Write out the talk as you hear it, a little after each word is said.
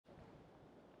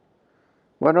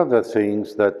One of the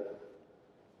things that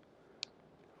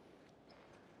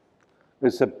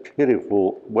is a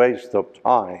pitiful waste of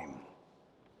time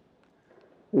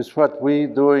is what we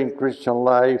do in Christian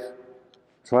life,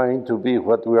 trying to be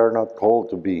what we are not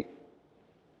called to be.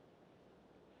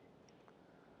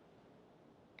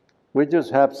 We just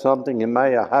have something in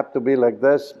mind, I have to be like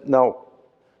this. No,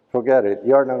 forget it.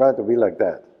 You're not going to be like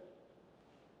that.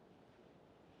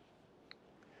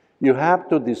 You have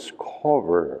to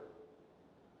discover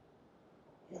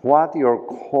what your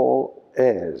call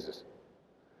is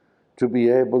to be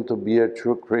able to be a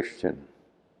true Christian.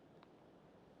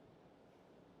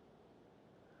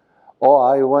 Oh,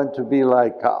 I want to be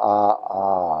like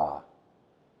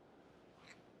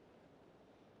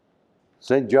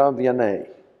St. John Vianney.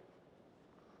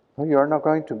 No, you're not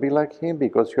going to be like him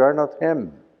because you are not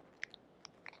him.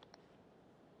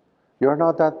 You're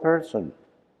not that person.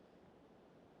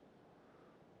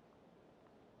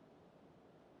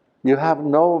 You have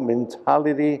no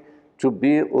mentality to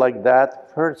be like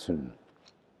that person.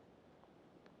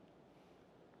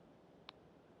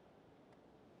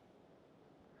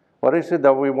 What is it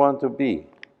that we want to be?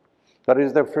 That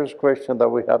is the first question that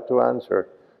we have to answer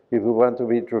if we want to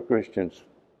be true Christians.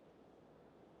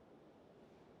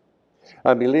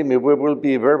 And believe me, we will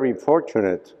be very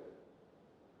fortunate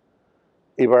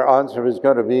if our answer is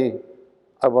going to be,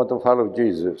 I want to follow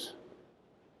Jesus.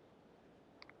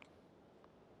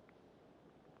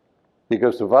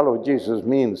 Because to follow Jesus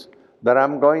means that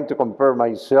I'm going to compare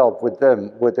myself with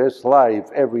them, with his life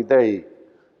every day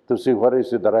to see what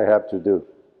is it that I have to do.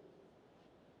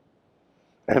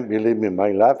 And believe me,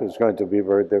 my life is going to be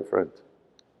very different.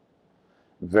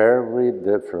 Very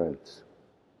different.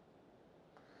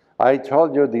 I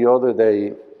told you the other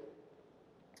day,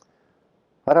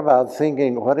 what about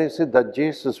thinking, what is it that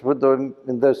Jesus would do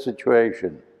in this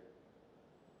situation?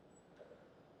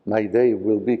 My day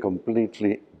will be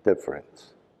completely different.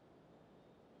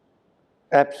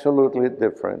 Absolutely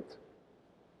different.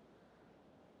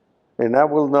 And I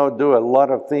will not do a lot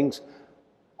of things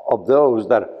of those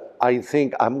that I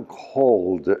think I'm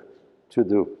called to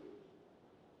do.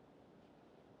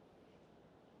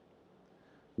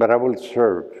 But I will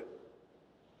serve,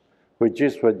 which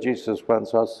is what Jesus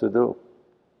wants us to do.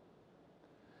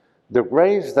 The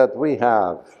grace that we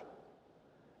have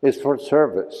is for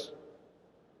service.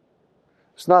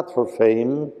 It's not for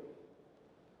fame.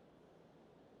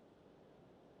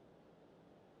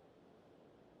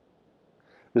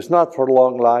 It's not for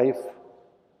long life.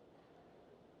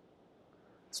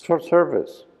 It's for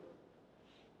service.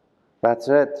 That's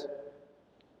it.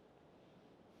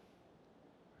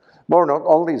 More not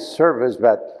only service,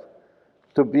 but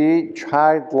to be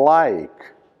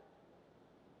childlike.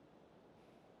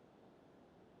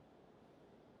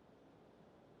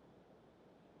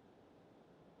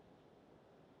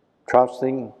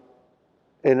 Trusting,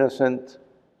 innocent.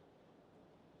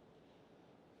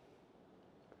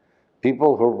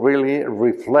 People who really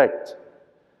reflect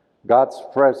God's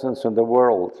presence in the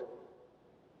world.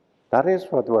 That is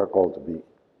what we're called to be.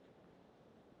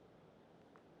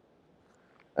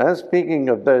 And speaking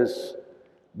of this,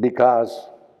 because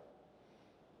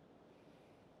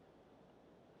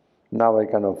now I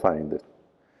cannot find it.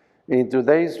 In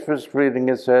today's first reading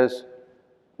it says,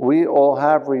 we all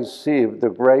have received the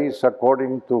grace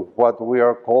according to what we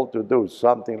are called to do,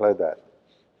 something like that.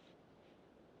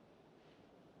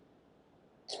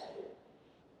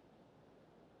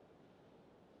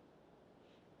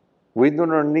 We do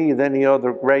not need any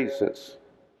other graces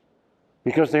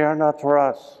because they are not for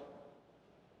us.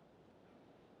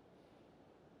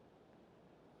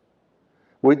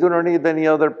 We do not need any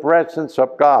other presence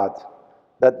of God.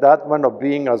 That one of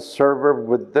being a server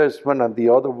with this one and the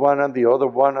other one and the other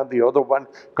one and the other one.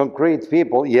 Concrete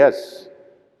people, yes.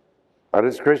 That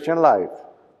is Christian life.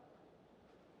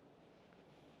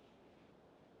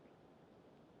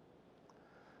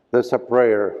 There's a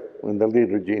prayer in the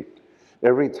liturgy.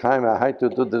 Every time I had to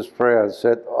do this prayer, I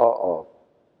said, uh-oh.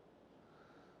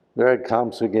 There it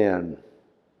comes again.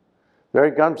 There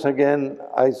it comes again.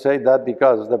 I say that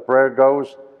because the prayer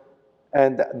goes,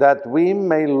 and that we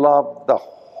may love the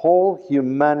whole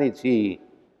humanity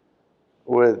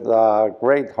with a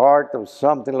great heart or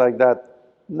something like that.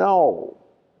 No,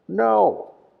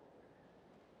 no.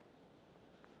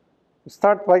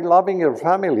 Start by loving your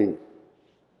family.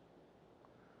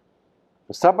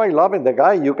 Start by loving the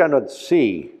guy you cannot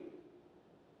see,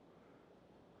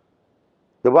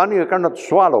 the one you cannot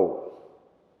swallow,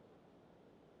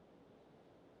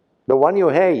 the one you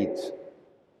hate,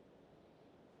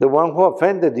 the one who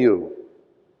offended you.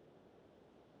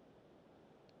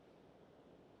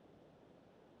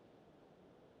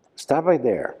 Start by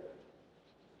there.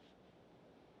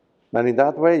 And in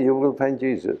that way, you will find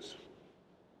Jesus.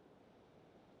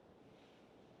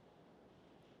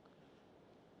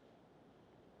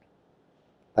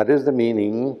 That is the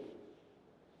meaning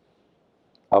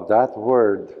of that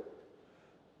word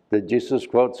that Jesus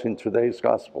quotes in today's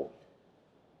gospel.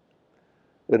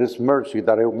 It is mercy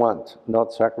that I want,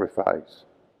 not sacrifice.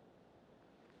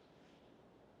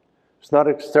 It's not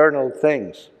external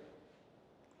things.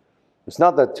 It's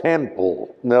not the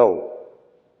temple, no.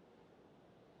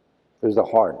 It's the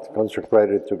heart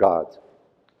consecrated to God.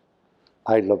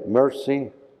 I love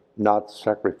mercy, not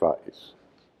sacrifice.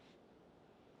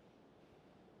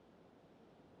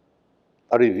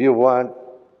 Or if you want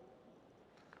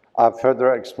a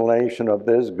further explanation of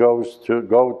this, go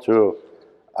to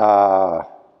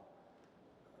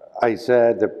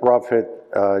Isaiah the prophet,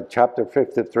 chapter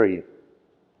 53.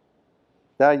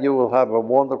 Now you will have a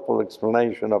wonderful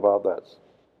explanation about this,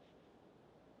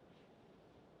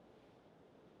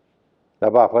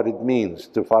 about what it means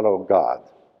to follow God.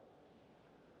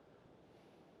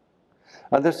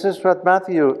 And this is what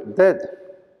Matthew did.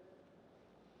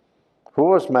 Who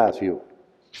was Matthew?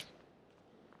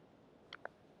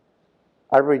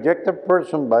 A rejected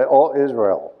person by all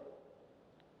Israel,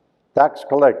 tax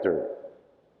collector.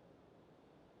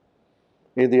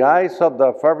 In the eyes of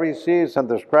the Pharisees and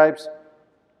the scribes,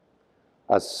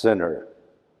 a sinner.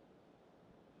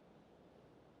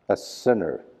 A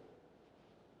sinner.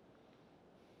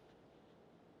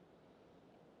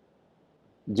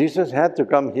 Jesus had to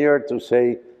come here to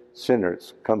say,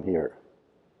 sinners, come here.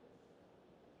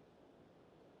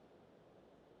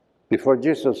 Before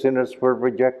Jesus, sinners were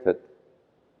rejected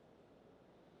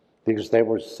because they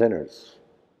were sinners.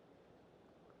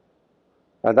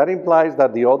 And that implies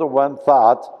that the other one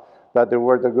thought that they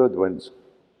were the good ones,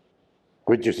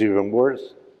 which is even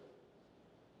worse.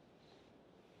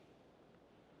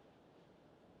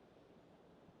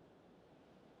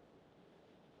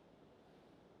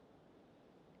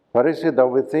 What is it that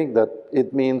we think that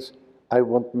it means? I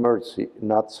want mercy,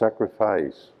 not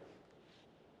sacrifice.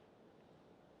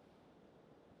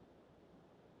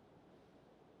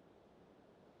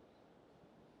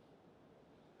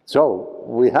 So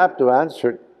we have to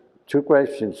answer two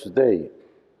questions today.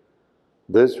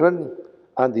 This one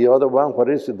and the other one, what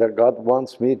is it that God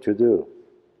wants me to do?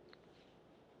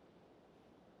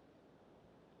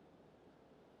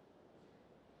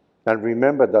 And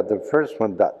remember that the first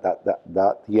one, that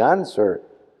the answer,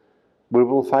 we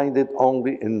will find it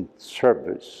only in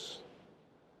service,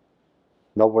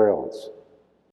 nowhere else.